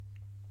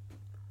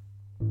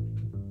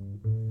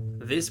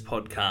This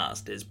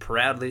podcast is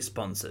proudly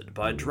sponsored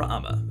by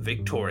Drama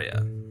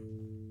Victoria.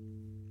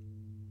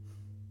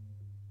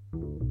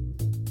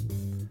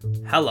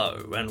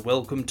 Hello and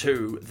welcome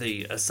to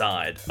The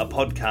Aside, a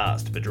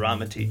podcast for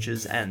drama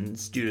teachers and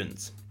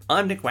students.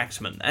 I'm Nick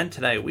Waxman, and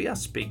today we are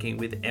speaking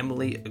with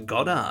Emily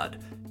Goddard.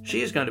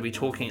 She is going to be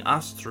talking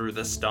us through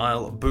the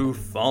style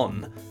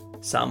Bouffon,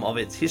 some of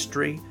its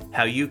history,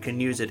 how you can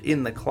use it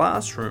in the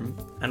classroom,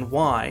 and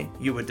why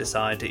you would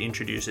decide to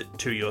introduce it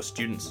to your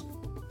students.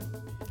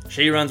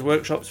 She runs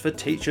workshops for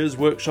teachers,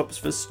 workshops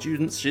for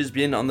students. She's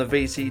been on the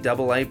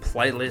VCAA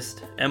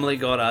playlist. Emily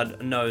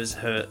Goddard knows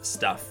her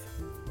stuff.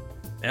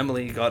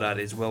 Emily Goddard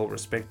is well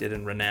respected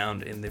and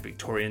renowned in the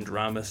Victorian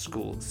drama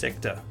school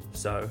sector,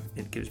 so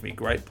it gives me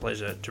great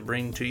pleasure to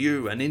bring to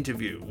you an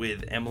interview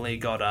with Emily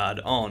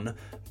Goddard on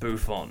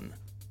Bouffon.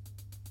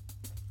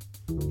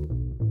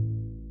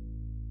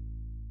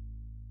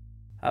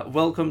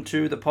 Welcome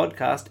to the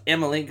podcast,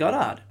 Emily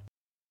Goddard.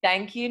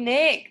 Thank you,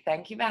 Nick.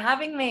 Thank you for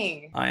having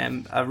me. I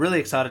am really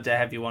excited to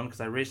have you on because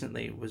I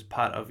recently was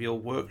part of your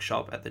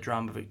workshop at the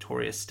Drama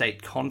Victoria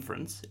State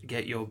Conference.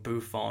 Get your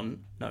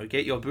Bouffon.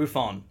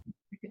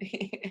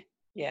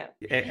 Yeah.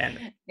 And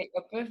Get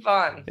your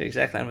Bouffon.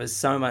 Exactly. And it was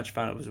so much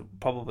fun.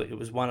 It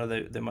was one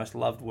of the most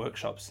loved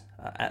workshops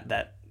at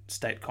that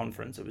state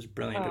conference. It was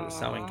brilliant. It was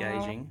so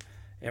engaging.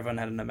 Everyone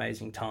had an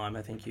amazing time.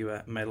 I think you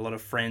made a lot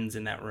of friends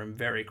in that room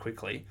very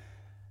quickly.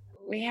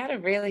 We had a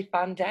really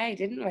fun day,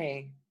 didn't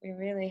we? We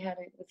really had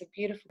it was a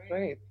beautiful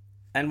group.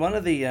 And one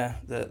of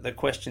the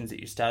questions that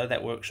you started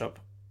that workshop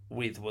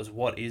with was,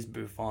 what is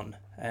Bouffon?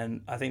 And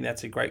I think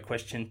that's a great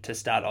question to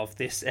start off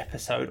this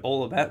episode,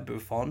 all about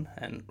Bouffon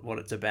and what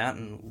it's about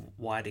and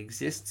why it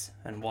exists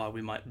and why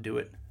we might do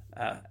it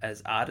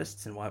as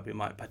artists and why we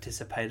might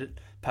participate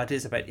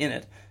in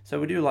it. So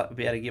would you like to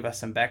be able to give us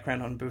some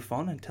background on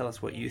Bouffon and tell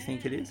us what you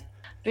think it is?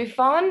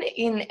 Bouffon,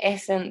 in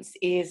essence,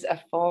 is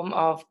a form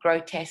of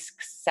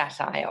grotesque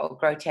satire or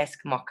grotesque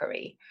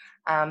mockery.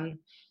 And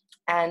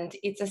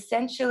it's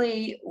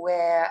essentially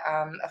where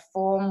a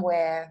form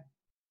where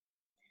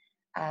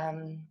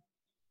kind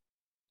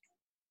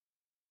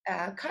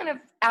of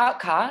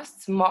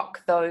outcasts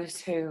mock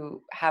those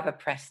who have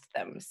oppressed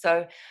them.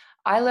 So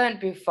I learned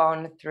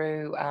Bouffon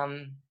through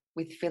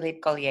with Philippe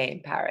Goddard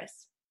in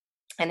Paris,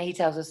 and he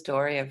tells a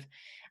story of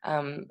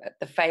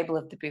the fable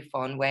of the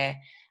Bouffon, where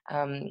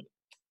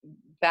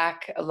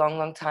back a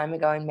long time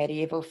ago in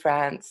medieval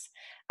France,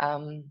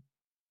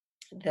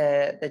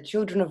 the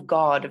children of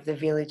God of the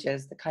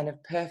villagers, the kind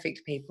of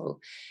perfect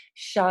people,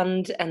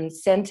 shunned and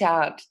sent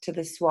out to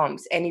the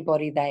swamps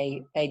anybody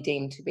they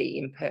deemed to be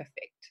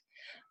imperfect.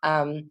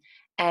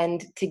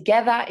 And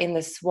together in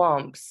the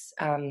swamps,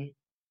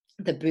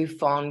 the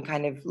Bouffon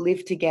kind of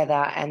lived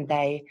together, and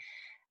they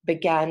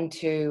began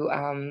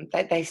to,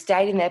 they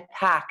stayed in their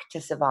pack to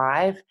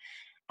survive.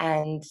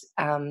 And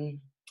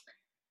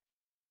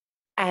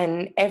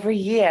every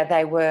year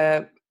they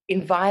were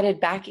invited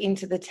back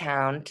into the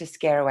town to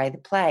scare away the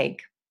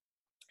plague.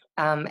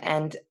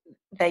 And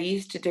they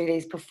used to do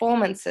these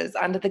performances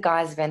under the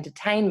guise of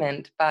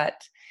entertainment,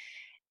 but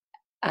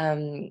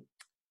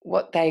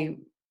what they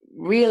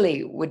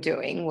really were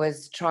doing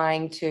was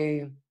trying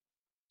to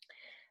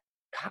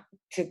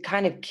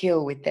kind of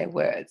kill with their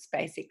words,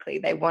 basically.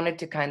 They wanted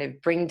to kind of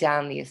bring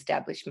down the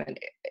establishment,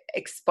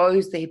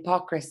 expose the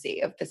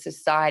hypocrisy of the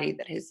society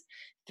that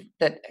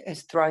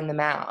has thrown them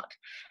out.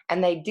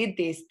 And they did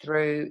this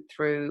through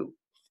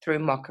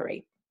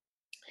mockery.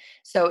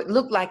 So it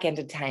looked like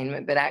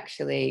entertainment, but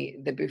actually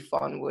the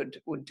Bouffon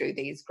would do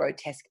these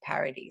grotesque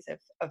parodies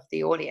of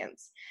the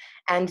audience.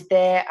 And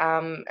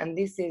and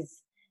this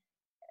is,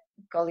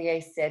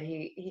 Goddard said,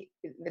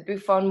 the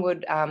Bouffon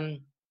would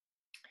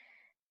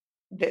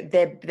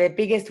their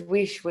biggest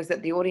wish was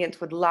that the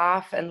audience would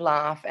laugh and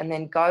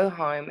then go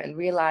home and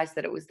realize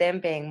that it was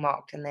them being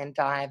mocked and then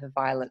die of a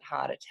violent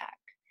heart attack.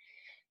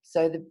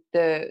 So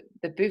the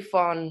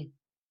Bouffon,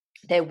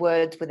 their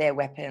words were their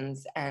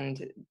weapons,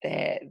 and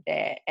their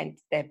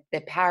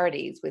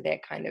parodies were their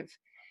kind of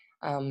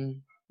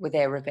were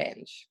their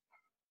revenge.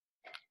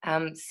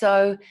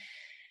 So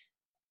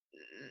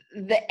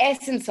the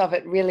essence of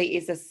it really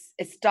is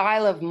a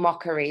style of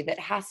mockery that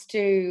has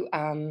to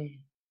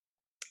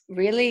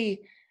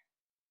really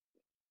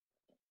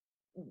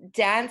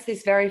dance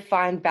this very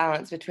fine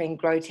balance between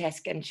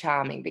grotesque and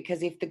charming,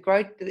 because if the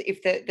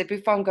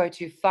Bouffon go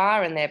too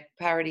far and their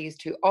parody is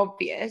too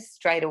obvious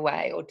straight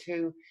away, or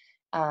too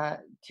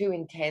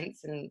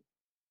intense and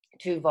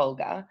too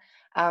vulgar,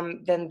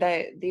 then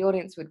the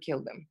audience would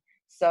kill them.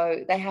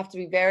 So they have to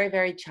be very,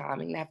 very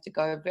charming. They have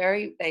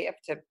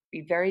to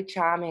be very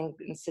charming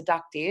and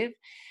seductive,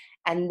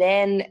 and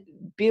then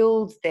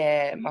build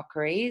their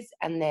mockeries,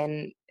 and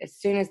then as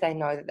soon as they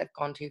know that they've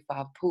gone too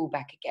far, pull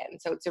back again.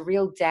 So it's a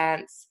real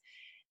dance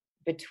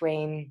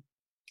between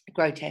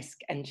grotesque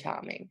and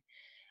charming.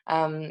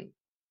 And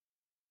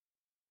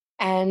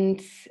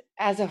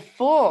as a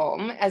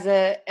form, as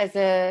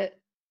a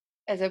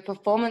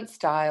performance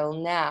style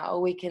now,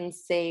 we can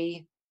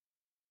see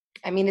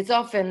I mean,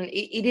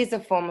 it is a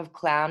form of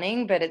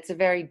clowning, but it's a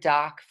very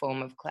dark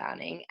form of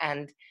clowning,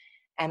 and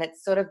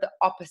it's sort of the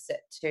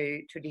opposite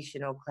to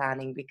traditional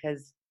clowning,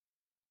 because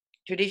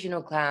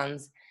traditional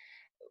clowns,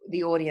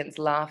 the audience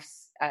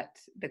laughs at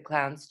the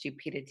clown's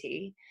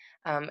stupidity,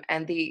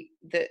 and the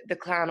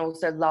clown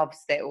also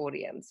loves their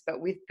audience.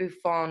 But with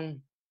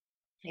Bouffon,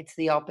 it's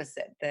the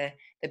opposite. The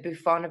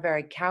Bouffon are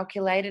very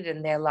calculated,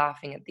 and they're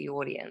laughing at the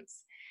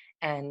audience,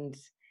 and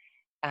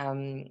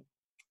um,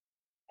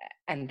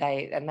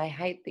 they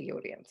hate the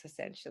audience.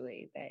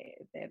 Essentially, they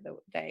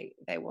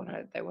want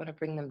to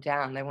bring them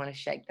down. They want to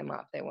shake them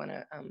up. They want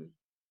to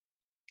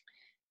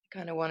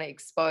kind of want to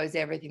expose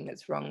everything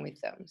that's wrong with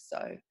them.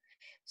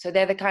 So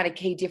they're the kind of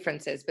key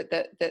differences. But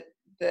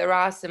there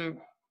are some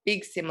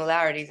big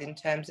similarities in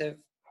terms of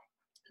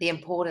the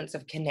importance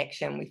of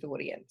connection with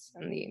audience,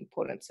 and the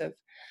importance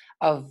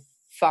of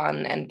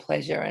fun and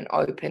pleasure and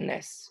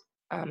openness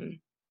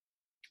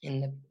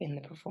in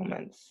the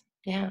performance.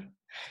 Yeah,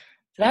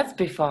 so that's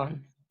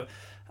Bouffon.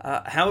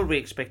 How would we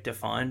expect to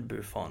find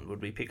Bouffon?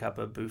 Would we pick up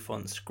a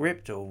Bouffon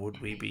script, or would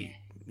we be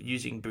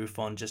using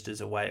Bouffon just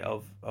as a way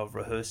of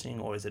rehearsing,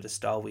 or is it a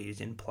style we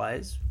use in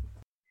plays?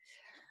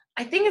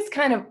 I think it's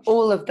kind of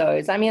all of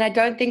those. I mean, I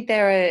don't think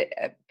there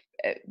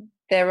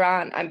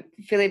aren't.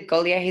 Philippe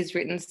Gaulier has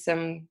written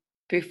some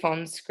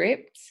Bouffon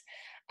scripts,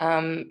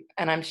 and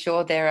I'm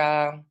sure there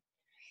are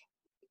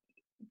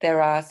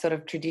sort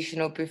of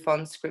traditional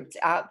Bouffon scripts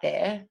out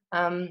there.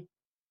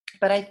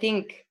 But I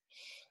think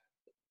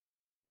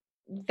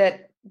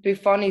that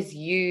Bouffon is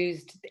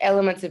used,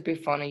 elements of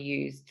Bouffon are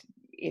used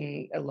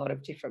in a lot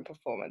of different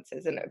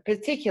performances, and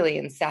particularly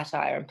in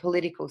satire and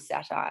political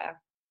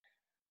satire.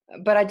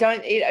 But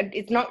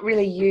it's not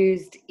really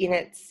used in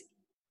its,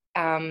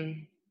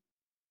 the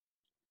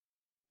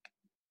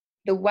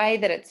way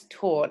that it's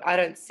taught. I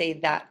don't see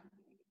that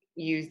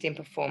used in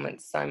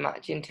performance so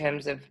much, in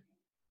terms of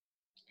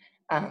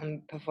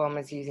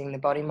performers using the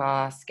body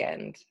mask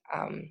and,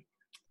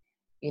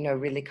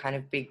 really kind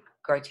of big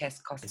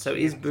grotesque costumes. So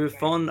is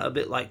Bouffon a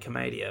bit like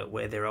Commedia,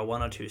 where there are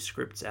one or two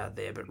scripts out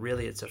there, but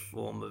really it's a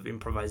form of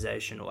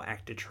improvisation or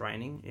actor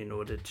training in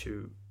order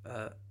to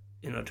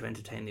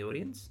entertain the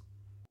audience?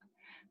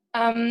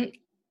 I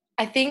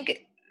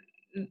think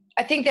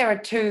there are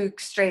two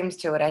extremes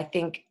to it. I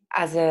think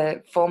as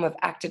a form of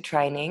actor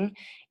training,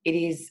 it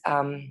is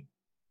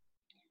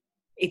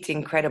it's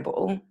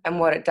incredible, and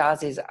what it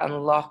does is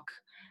unlock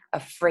a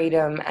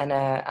freedom and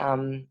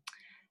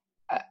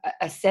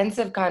a sense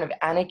of kind of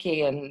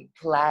anarchy and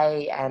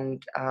play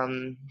and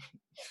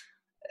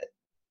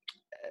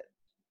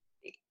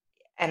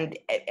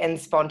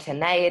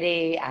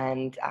spontaneity,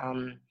 and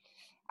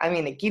I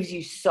mean, it gives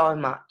you so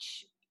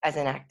much as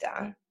an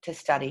actor to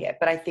study it.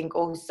 But I think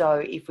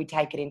also, if we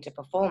take it into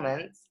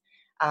performance,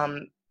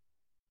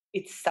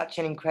 it's such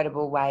an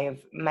incredible way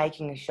of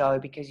making a show,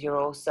 because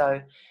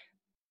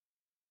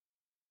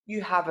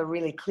you have a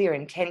really clear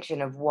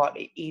intention of what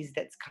it is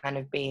that's kind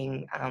of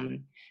being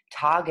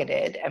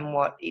targeted,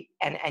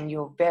 and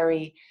you're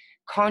very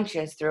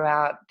conscious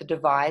throughout the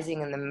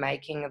devising and the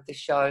making of the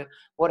show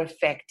what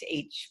effect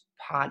each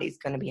part is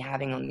going to be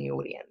having on the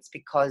audience,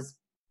 because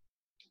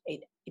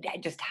it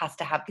just has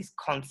to have this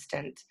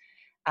constant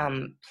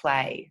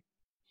play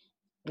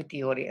with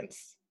the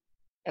audience,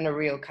 and a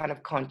real kind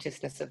of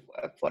consciousness of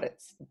what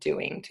it's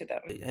doing to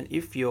them. And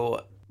if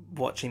you're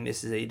watching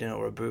This Is Eden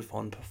or a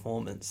Bouffon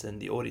performance and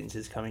the audience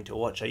is coming to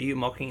watch, are you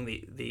mocking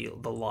the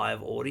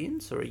live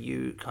audience, or are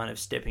you kind of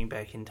stepping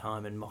back in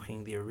time and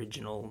mocking the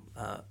original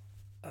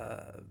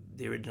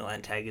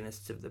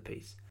antagonists of the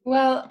piece?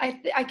 Well,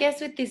 I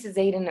guess with This Is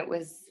Eden, it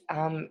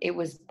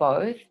was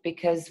both,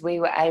 because we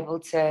were able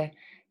to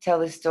tell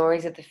the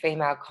stories of the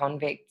female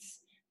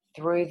convicts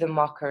through the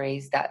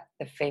mockeries that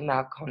the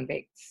female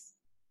convicts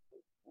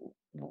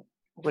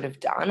would have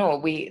done, or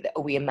we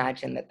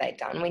imagined that they'd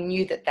done. We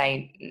knew that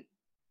they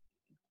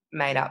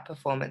made up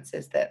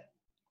performances that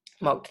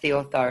mocked the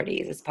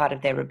authorities as part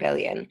of their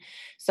rebellion.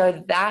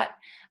 So that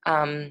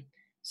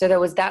so there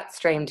was that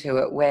stream to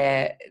it,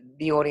 where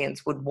the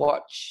audience would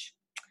watch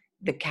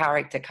the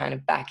character kind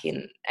of back in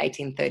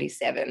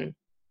 1837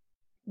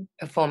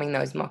 performing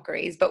those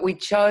mockeries. But we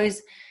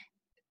chose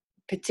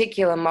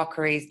particular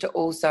mockeries to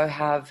also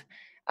have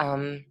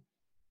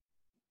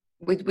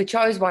we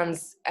chose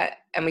ones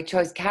and we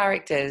chose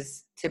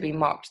characters to be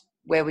mocked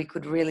where we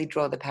could really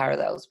draw the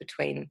parallels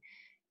between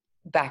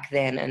back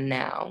then and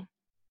now,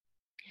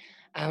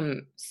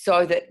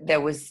 so that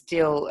there was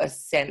still a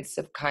sense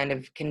of kind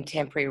of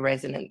contemporary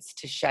resonance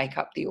to shake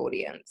up the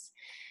audience.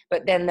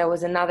 But then there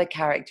was another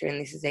character in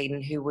This Is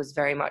Eden who was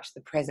very much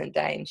the present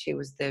day, and she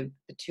was the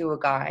tour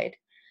guide.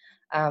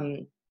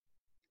 And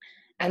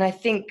I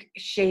think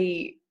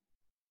she,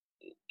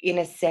 in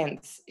a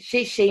sense,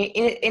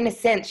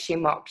 she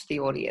mocked the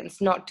audience,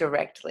 not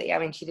directly. I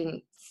mean, she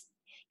didn't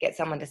get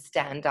someone to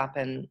stand up,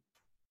 and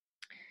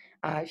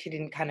she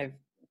didn't kind of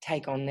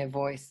take on their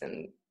voice,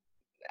 and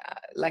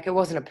like, it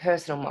wasn't a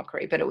personal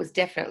mockery, but there was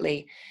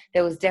definitely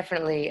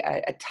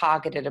a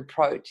targeted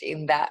approach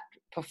in that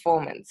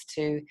performance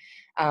to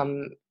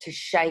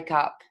shake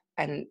up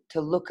and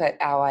to look at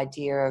our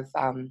idea of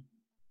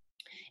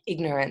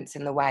ignorance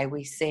and the way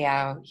we see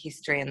our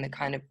history and the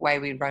kind of way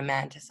we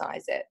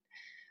romanticize it.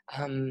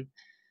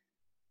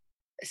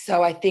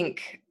 So I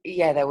think,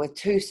 there were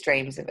two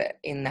streams of it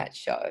in that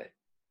show.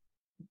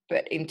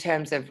 But in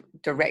terms of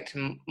direct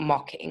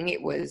mocking,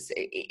 it was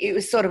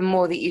sort of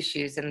more the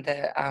issues and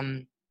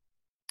the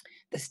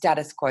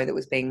status quo that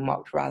was being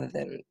mocked rather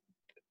than,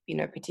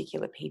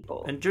 particular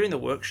people. And during the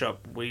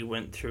workshop, we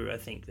went through, I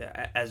think,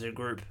 as a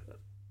group,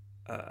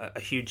 a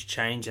huge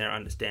change in our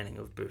understanding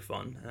of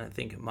Bouffon. And I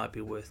think it might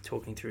be worth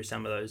talking through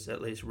some of those,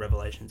 at least,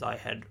 revelations I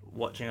had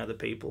watching other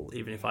people,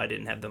 even if I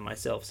didn't have them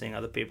myself, seeing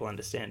other people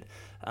understand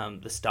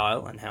the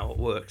style and how it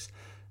works.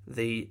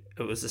 It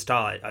was the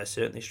style I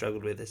certainly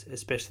struggled with,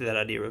 especially that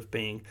idea of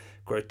being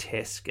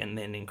grotesque and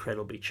then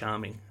incredibly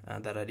charming,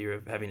 that idea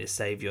of having to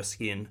save your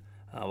skin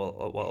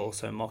while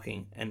also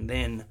mocking, and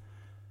then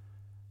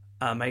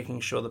making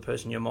sure the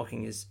person you're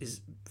mocking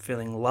is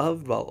feeling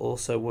loved while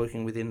also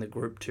working within the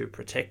group to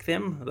protect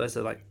them. Those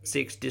are like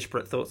 6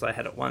 disparate thoughts I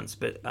had at once,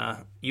 but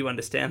you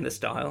understand the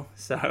style.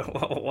 So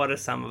what are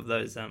some of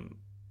those,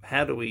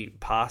 how do we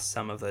pass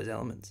some of those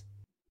elements?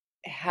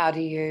 How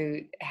do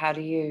you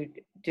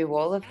do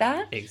all of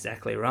that?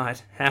 Exactly right.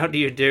 How do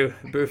you do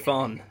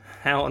Bouffon?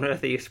 How on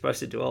earth are you supposed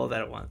to do all of that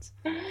at once?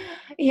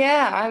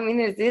 Yeah, I mean,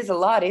 it is a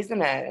lot,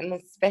 isn't it? And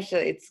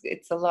especially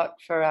it's a lot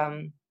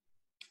for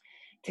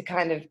to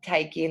kind of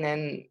take in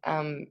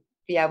and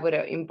be able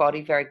to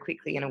embody very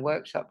quickly in a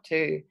workshop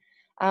too.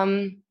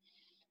 I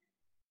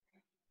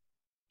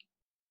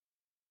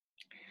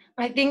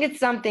think it's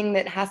something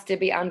that has to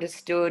be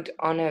understood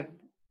on a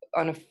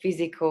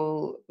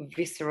physical,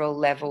 visceral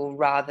level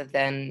rather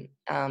than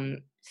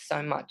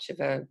so much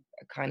of a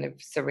kind of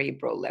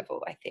cerebral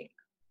level, I think.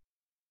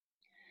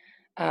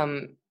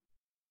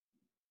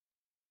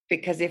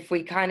 Because if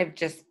we kind of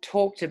just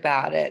talked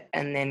about it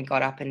and then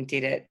got up and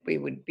did it, we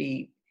would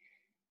be,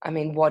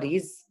 what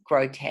is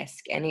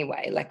grotesque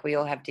anyway? Like, we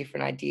all have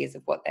different ideas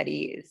of what that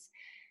is.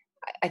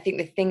 I think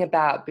the thing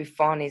about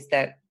Bouffon is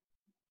that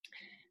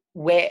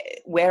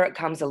where it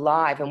comes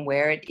alive and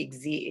where it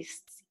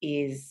exists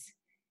is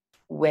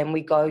when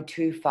we go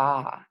too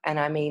far. And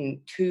I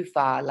mean too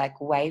far,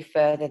 like way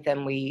further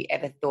than we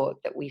ever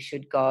thought that we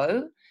should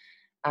go.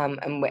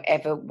 And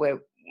we're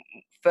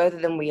further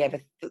than we ever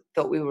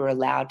thought we were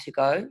allowed to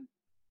go.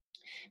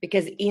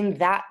 Because in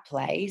that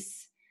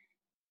place,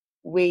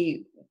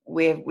 we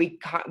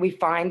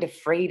find a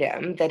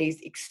freedom that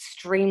is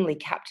extremely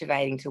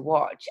captivating to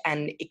watch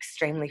and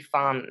extremely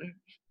fun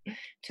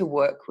to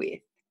work with.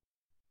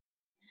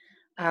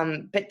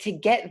 But to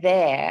get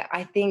there,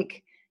 I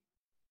think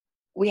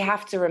we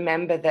have to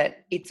remember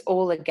that it's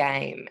all a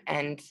game.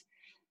 And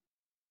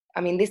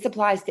this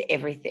applies to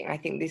everything. I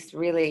think this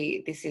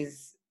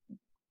is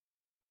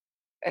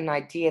an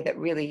idea that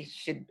really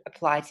should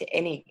apply to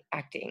any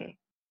acting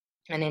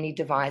and any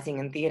devising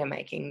and theatre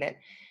making, that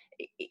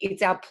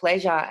it's our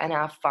pleasure and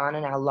our fun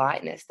and our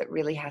lightness that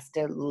really has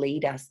to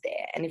lead us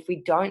there. And if we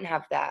don't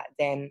have that,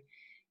 then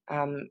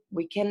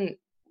we can,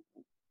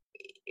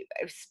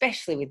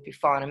 especially with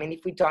Bouffon,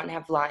 if we don't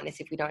have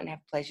lightness, if we don't have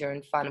pleasure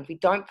and fun, if we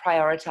don't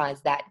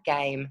prioritize that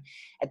game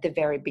at the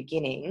very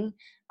beginning,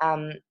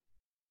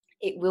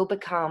 it will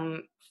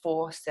become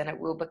forced and it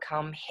will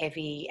become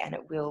heavy and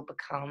it will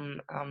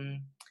become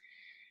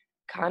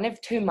kind of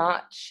too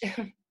much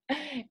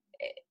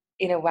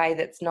in a way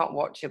that's not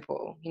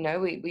watchable.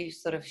 We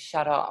sort of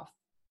shut off.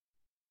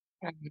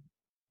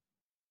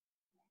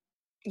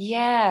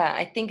 Yeah,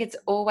 I think it's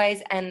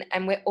always, and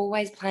we're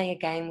always playing a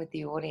game with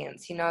the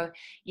audience.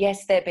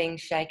 Yes, they're being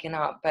shaken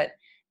up, but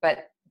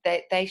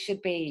they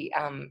should be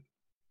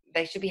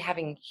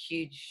having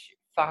huge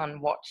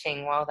fun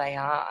watching while they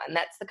are. And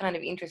that's the kind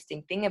of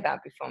interesting thing about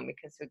Bouffon,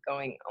 because we're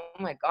going,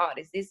 oh my God,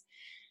 is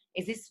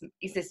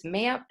this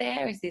me up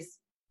there? Is this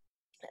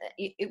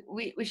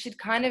we should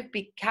kind of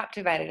be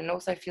captivated and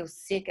also feel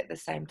sick at the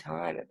same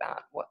time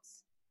about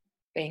what's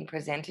being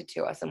presented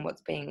to us and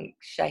what's being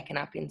shaken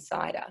up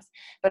inside us.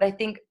 But I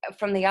think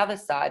from the other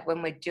side,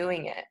 when we're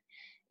doing it,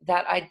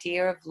 that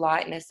idea of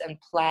lightness and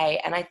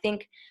play, and I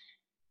think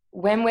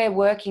when we're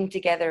working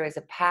together as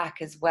a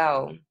pack as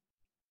well,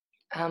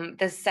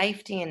 there's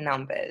safety in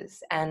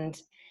numbers, and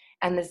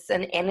there's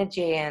an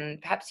energy,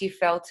 and perhaps you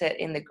felt it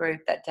in the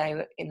group that day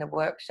in the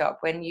workshop.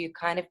 When you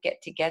kind of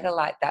get together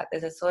like that,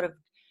 there's a sort of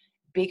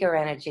bigger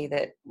energy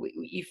that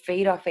you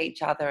feed off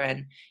each other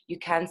and you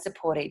can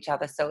support each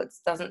other, so it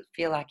doesn't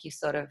feel like you're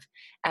sort of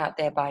out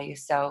there by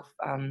yourself,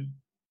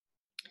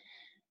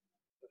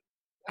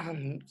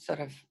 sort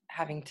of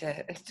having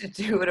to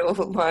do it all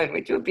alone,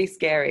 which would be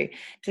scary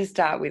to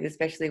start with,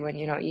 especially when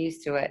you're not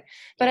used to it.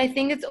 But I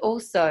think it's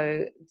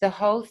also, the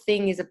whole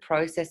thing is a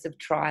process of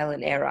trial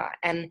and error,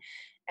 and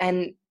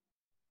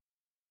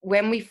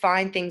when we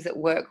find things that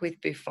work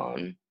with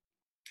Bouffon,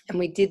 and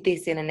we did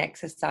this in an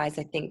exercise,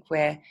 I think,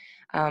 where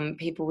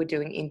people were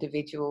doing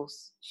individual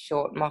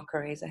short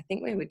mockeries. I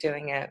think we were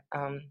doing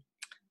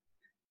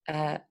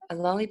a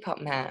lollipop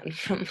man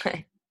from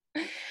my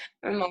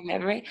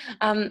memory.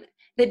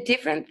 the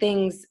different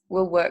things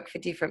will work for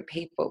different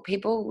people.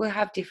 People will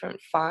have different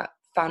fun.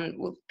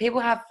 People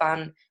have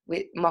fun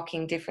with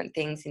mocking different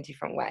things in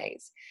different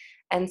ways,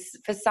 and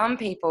for some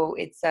people,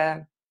 it's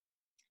a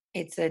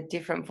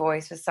different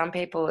voice. For some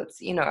people, it's,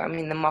 I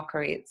mean, the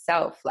mockery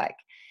itself. Like,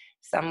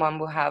 someone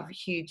will have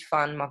huge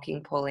fun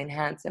mocking Pauline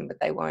Hanson, but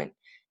they won't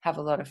have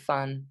a lot of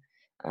fun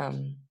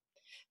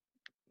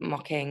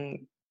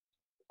mocking,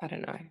 I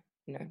don't know,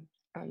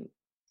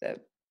 the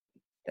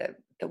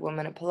the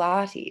woman at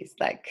Pilates.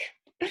 Like,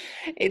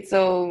 it's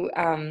all.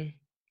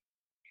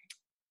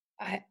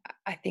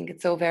 I think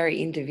it's all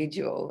very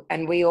individual,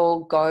 and we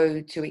all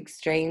go to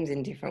extremes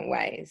in different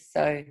ways.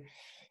 So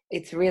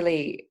it's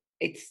really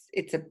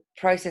it's a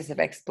process of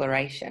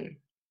exploration,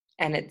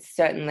 and it's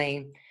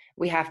certainly,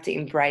 we have to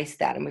embrace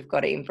that, and we've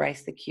got to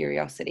embrace the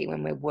curiosity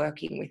when we're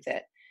working with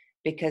it,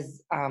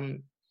 because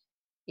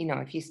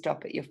if you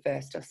stop at your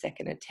first or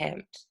second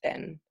attempt,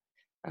 then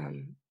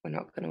we're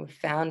not going to have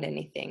found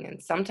anything.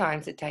 And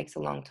sometimes it takes a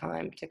long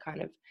time to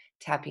kind of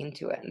tap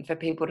into it, and for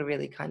people to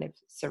really kind of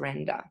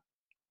surrender.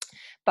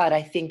 But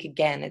I think,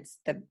 again, it's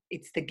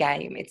the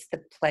game, it's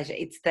the pleasure,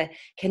 it's the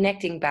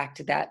connecting back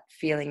to that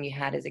feeling you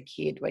had as a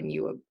kid when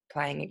you were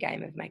playing a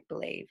game of make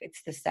believe.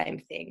 It's the same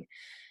thing,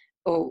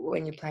 or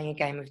when you're playing a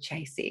game of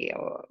chasey,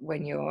 or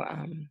when you're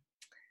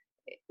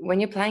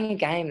playing a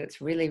game that's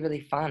really,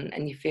 really fun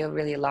and you feel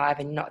really alive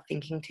and not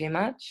thinking too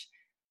much.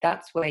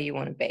 That's where you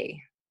want to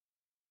be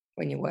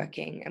when you're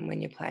working and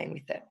when you're playing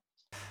with it.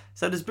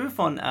 So does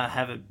Bouffon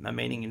have a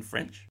meaning in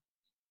French?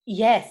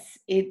 Yes,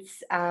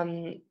 it's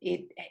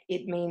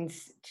it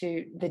means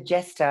to the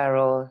jester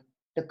or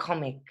the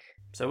comic.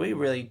 So we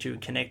really do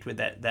connect with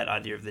that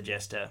idea of the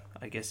jester.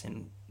 I guess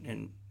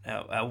in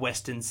our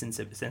Western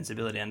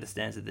sensibility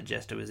understands that the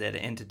jester was there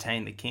to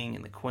entertain the king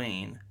and the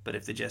queen, but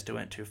if the jester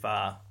went too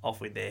far,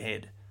 off with their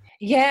head.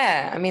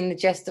 Yeah, I mean, the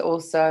jester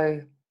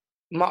also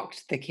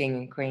mocked the king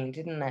and queen,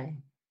 didn't they?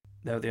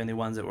 They were the only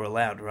ones that were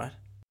allowed, right?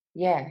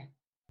 Yeah.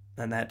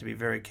 And they had to be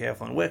very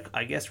careful. And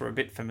I guess we're a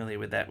bit familiar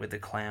with that with the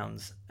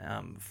clowns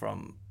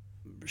from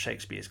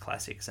Shakespeare's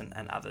classics and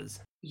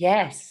others.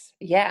 Yes.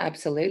 Yeah,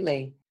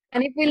 absolutely.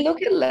 And if we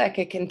look at like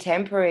a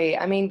contemporary,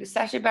 I mean,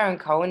 Sacha Baron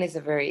Cohen is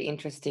a very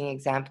interesting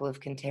example of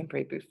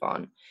contemporary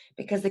Bouffon,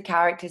 because the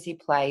characters he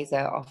plays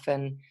are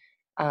often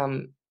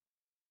kind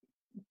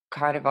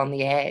of on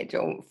the edge,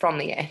 or from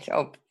the edge,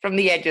 or from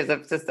the edges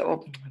of just,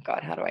 oh my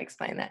God, how do I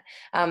explain that?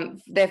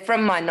 They're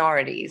from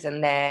minorities,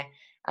 and they're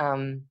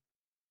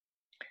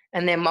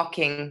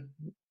mocking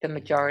the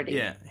majority.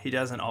 Yeah, he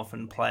doesn't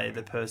often play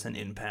the person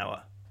in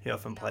power. He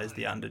often plays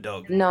the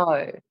underdog.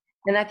 No.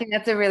 And I think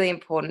that's a really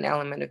important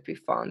element of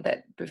Bouffon,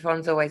 that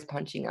Buffon's always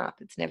punching up.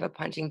 It's never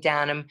punching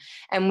down.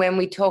 And when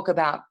we talk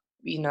about,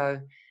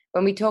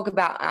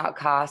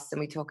 outcasts,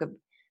 and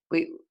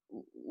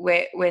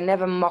we're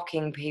never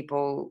mocking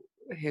people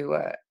who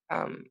are,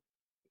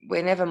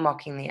 we're never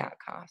mocking the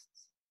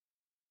outcasts.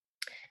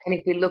 And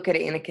if we look at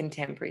it in a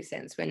contemporary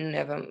sense, we're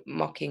never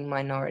mocking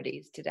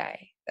minorities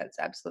today. That's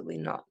absolutely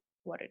not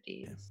what it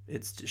is. Yeah.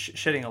 It's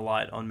shedding a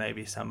light on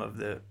maybe some of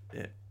the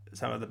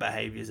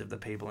behaviors of the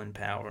people in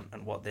power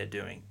and what they're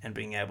doing, and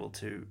being able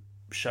to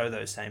show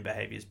those same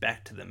behaviors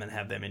back to them and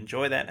have them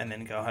enjoy that, and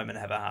then go home and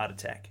have a heart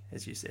attack,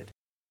 as you said.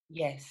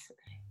 Yes.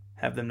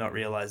 Have them not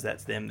realize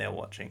that's them they're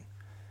watching.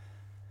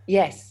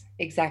 Yes,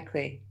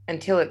 exactly.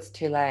 Until it's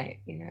too late,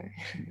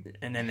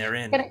 And then they're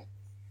in.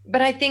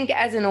 But I think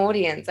as an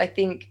audience, I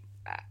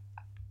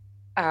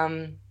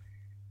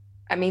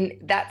mean,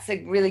 that's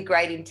a really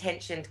great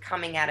intention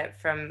coming at it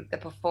from the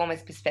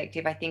performer's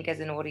perspective. I think as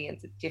an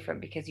audience, it's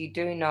different, because you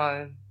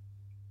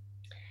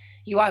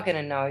are going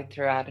to know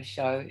throughout a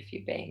show if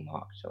you're being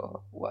mocked,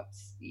 or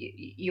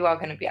you are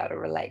going to be able to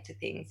relate to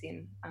things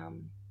in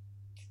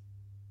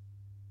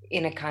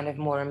a kind of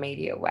more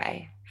immediate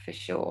way, for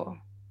sure.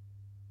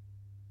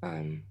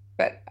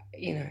 But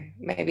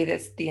maybe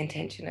that's the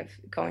intention of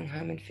going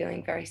home and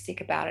feeling very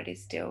sick about it,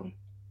 is still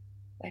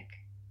like,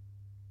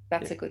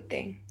 that's a good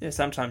thing. Yeah,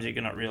 sometimes you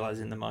cannot realize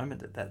in the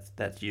moment that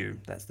that's you,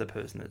 that's the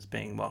person that's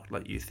being mocked.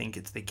 Like, you think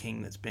it's the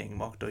king that's being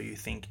mocked, or you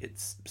think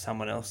it's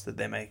someone else that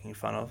they're making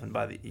fun of, and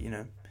by the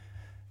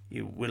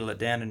you whittle it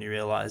down and you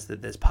realize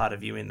that there's part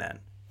of you in that.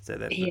 So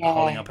they're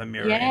holding up a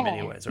mirror in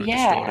many ways, or a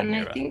distorted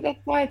mirror. I think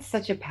that's why it's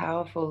such a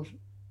powerful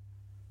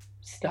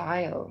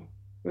style.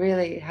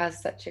 Really, it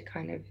has such a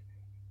kind of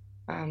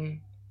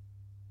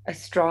a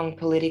strong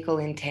political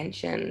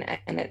intention,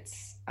 and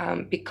it's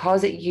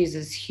because it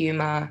uses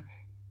humor.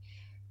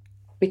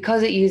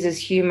 Because it uses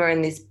humor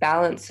and this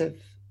balance of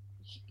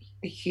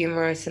the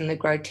humorous and the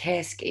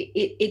grotesque,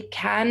 we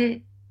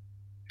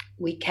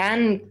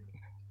can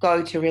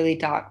go to really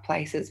dark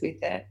places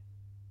with it.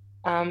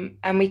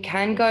 And we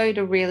can go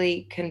to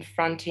really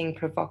confronting,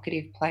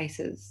 provocative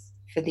places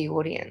for the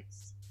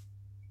audience,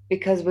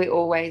 because we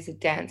always are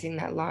dancing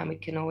that line. We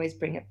can always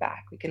bring it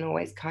back. We can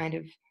always kind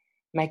of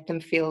make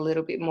them feel a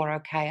little bit more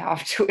okay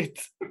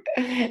afterwards,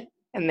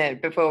 and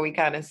then before we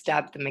kind of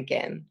stab them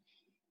again.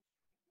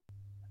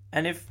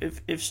 And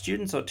if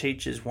students or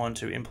teachers want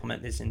to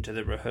implement this into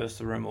the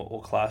rehearsal room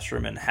or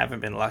classroom and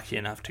haven't been lucky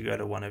enough to go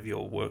to one of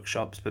your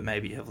workshops, but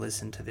maybe have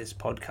listened to this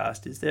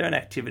podcast, is there an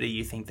activity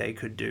you think they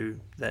could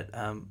do that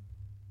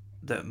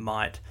that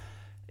might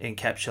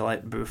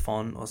encapsulate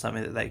Bouffon, or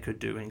something that they could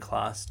do in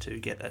class to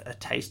get a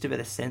taste of it,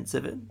 a sense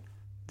of it?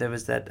 There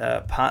was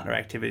that partner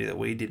activity that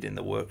we did in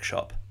the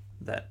workshop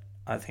that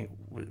I think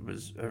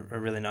was a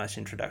really nice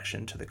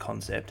introduction to the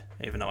concept,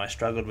 even though I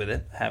struggled with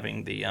it,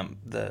 having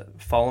the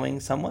following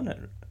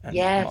someone.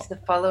 It's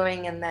the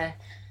following and the...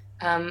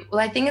 well,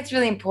 I think it's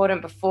really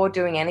important before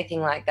doing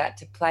anything like that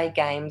to play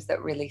games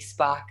that really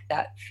spark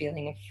that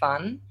feeling of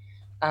fun,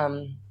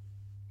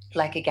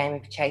 like a game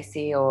of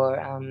chasey or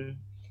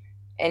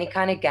any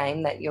kind of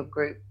game that your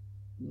group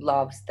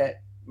loves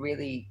that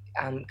really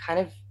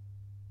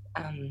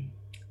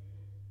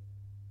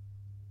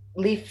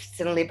lifts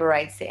and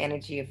liberates the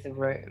energy of the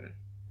room.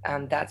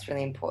 That's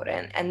really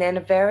important. And then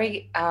a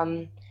very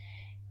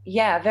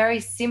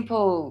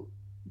simple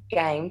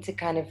game to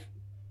kind of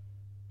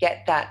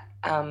get that,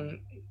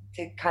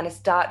 to kind of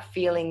start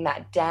feeling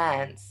that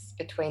dance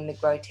between the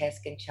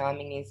grotesque and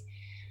charming, is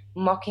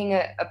mocking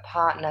a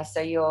partner.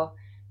 So you're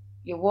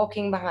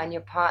walking behind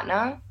your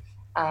partner,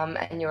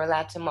 and you're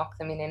allowed to mock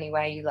them in any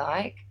way you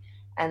like.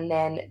 And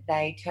then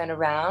they turn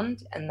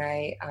around and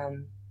they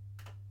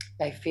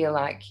feel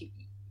like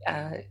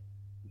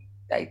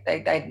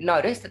they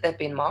notice that they've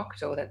been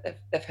mocked or that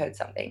they've heard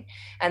something,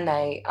 and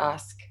they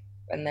ask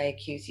and they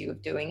accuse you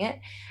of doing it.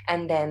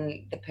 And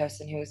then the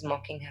person who is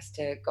mocking has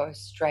to go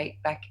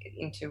straight back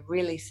into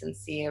really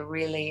sincere,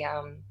 really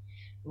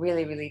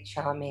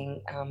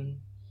charming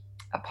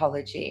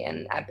apology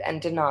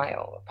and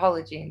denial.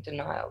 Apology and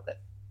denial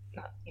that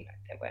they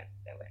weren't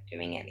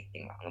doing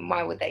anything wrong, and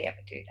why would they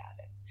ever do that?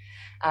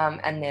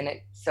 And then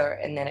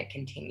it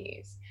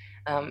continues,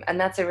 and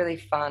that's a really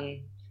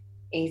fun,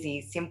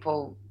 easy,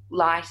 simple,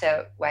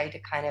 lighter way to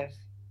kind of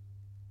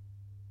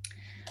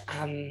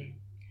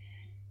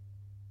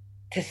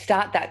to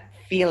start that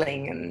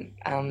feeling,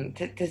 and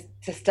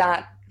to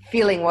start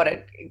feeling what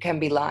it can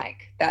be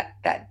like,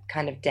 that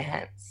kind of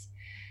dance.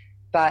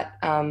 But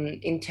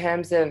in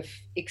terms of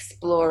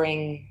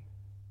exploring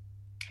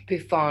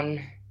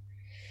Bouffon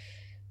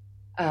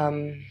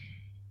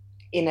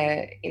in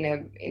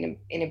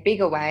a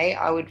bigger way,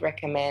 I would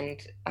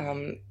recommend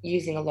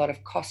using a lot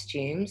of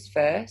costumes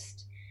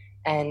first,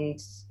 and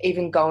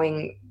even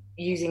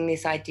using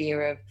this idea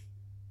of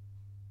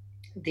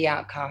the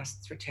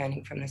outcasts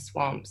returning from the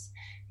swamps,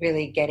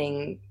 really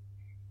getting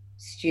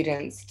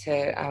students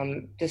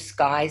to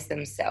disguise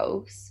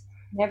themselves,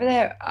 never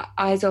their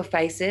eyes or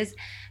faces,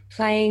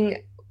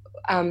 playing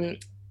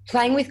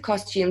with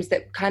costumes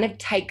that kind of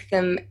take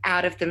them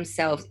out of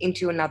themselves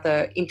into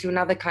another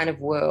kind of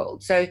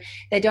world. So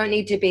they don't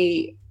need to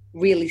be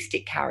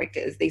realistic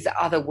characters. These are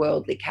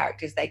otherworldly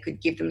characters. They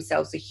could give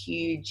themselves a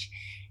huge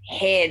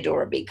head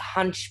or a big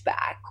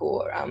hunchback,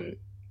 or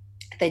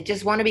they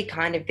just want to be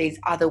kind of these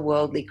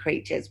otherworldly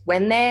creatures.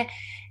 When they're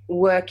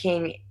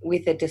working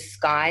with a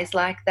disguise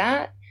like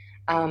that,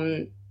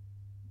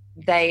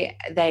 they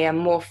are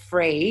more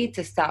free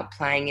to start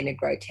playing in a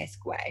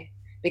grotesque way,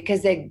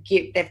 because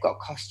they've got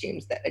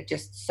costumes that are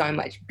just so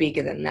much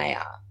bigger than they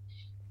are.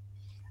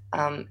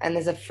 And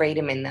there's a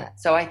freedom in that.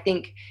 So I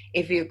think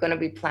if you're going to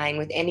be playing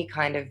with any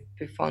kind of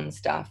Bouffon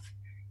stuff,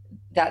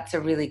 that's a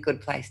really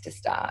good place to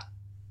start.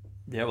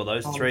 Yeah, well,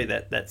 those three,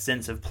 that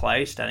sense of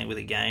play, starting with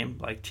a game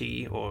like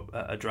Tiggy, or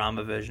a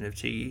drama version of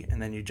Tiggy, and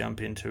then you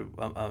jump into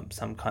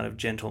some kind of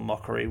gentle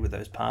mockery with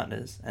those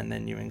partners, and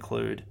then you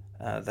include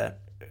that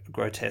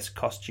grotesque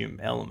costume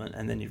element,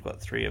 and then you've got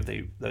three of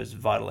those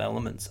vital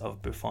elements of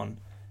Bouffon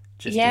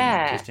just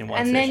in one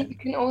session. And then you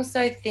can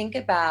also think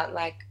about,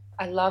 like,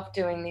 I love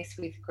doing this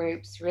with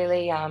groups,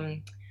 really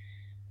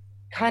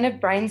kind of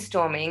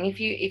brainstorming.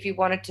 If you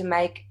wanted to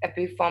make a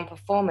Bouffon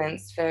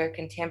performance for a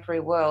contemporary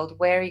world,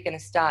 where are you going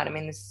to start? I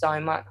mean, there's so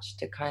much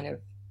to kind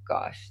of,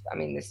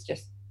 there's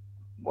just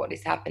what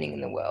is happening in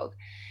the world.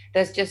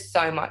 There's just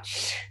so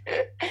much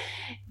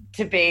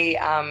to be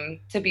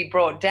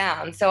brought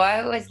down. So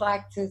I always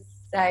like to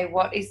say,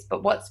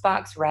 what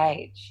sparks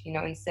rage?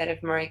 Instead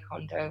of Marie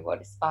Kondo,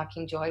 what is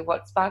sparking joy?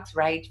 What sparks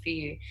rage for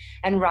you?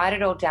 And write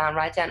it all down.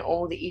 Write down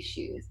all the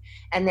issues,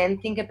 and then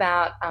think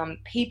about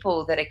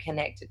people that are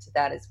connected to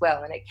that as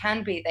well. And they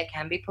can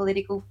be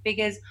political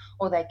figures,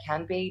 or they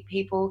can be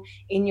people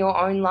in your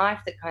own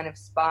life that kind of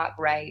spark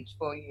rage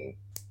for you,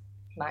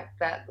 like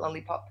that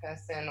lollipop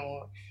person,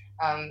 or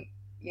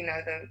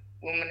the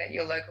woman at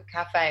your local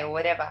cafe, or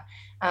whatever.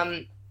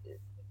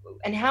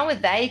 And how are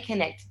they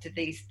connected to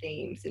these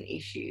themes and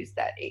issues?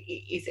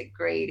 Is it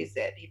greed? Is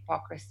it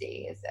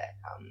hypocrisy?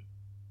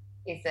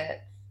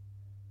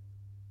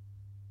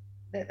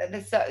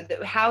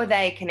 How are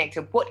they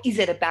connected? What is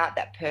it about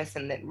that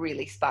person that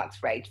really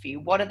sparks rage for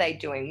you? What are they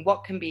doing?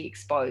 What can be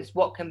exposed?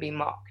 What can be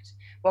mocked?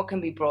 What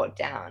can be brought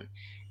down?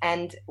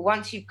 And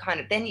once you've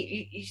then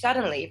you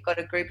suddenly you've got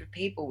a group of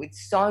people with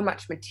so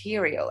much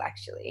material,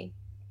 actually,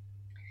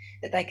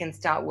 that they can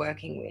start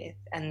working with,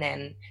 and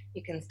then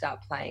you can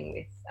start playing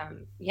with,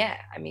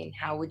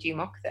 how would you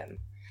mock them?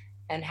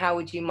 And how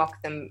would you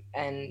mock them,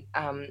 and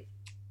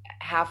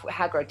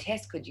how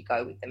grotesque could you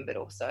go with them, but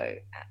also,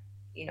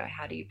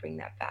 how do you bring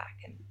that back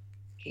and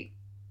keep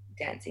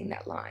dancing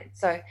that line?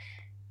 So,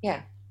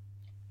 yeah,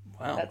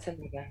 wow, that's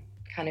another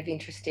kind of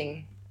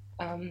interesting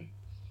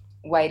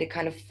way to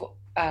kind of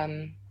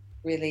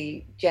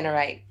really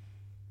generate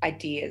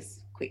ideas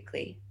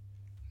quickly.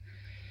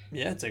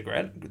 Yeah,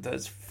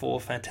 those 4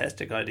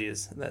 fantastic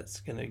ideas.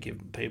 That's going to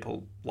give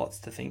people lots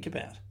to think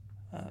about.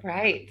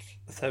 Right.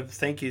 So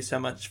thank you so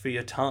much for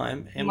your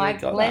time, Emily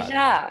Goddard.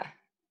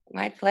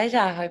 My pleasure.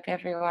 I hope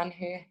everyone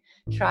who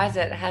tries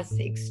it has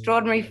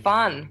extraordinary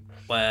fun.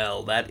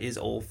 Well, that is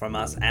all from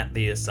us at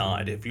The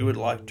Aside. If you would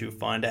like to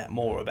find out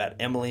more about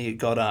Emily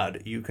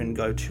Goddard, you can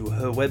go to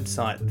her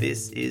website,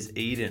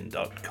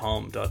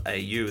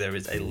 thisiseden.com.au. There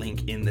is a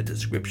link in the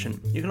description.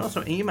 You can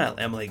also email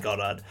Emily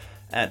Goddard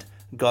at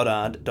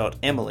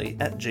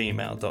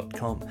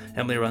goddard.emily@gmail.com.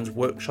 Emily runs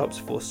workshops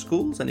for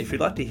schools, and if you'd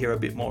like to hear a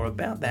bit more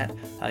about that,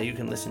 you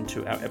can listen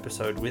to our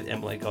episode with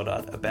Emily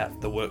Goddard about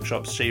the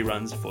workshops she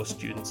runs for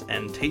students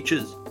and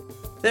teachers.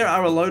 There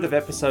are a load of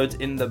episodes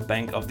in the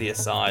bank of The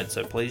Aside,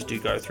 so please do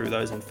go through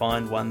those and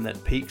find one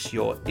that piques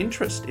your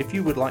interest. If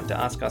you would like to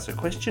ask us a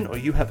question or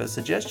you have a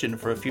suggestion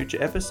for a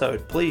future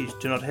episode, please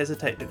do not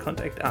hesitate to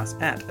contact us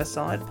at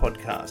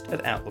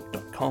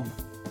asidepodcast@outlook.com.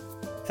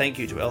 Thank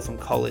you to Eltham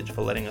College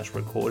for letting us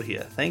record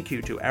here. Thank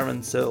you to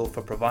Aaron Searle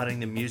for providing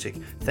the music.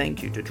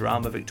 Thank you to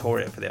Drama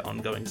Victoria for their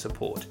ongoing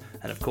support.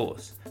 And of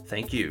course,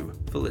 thank you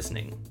for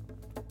listening.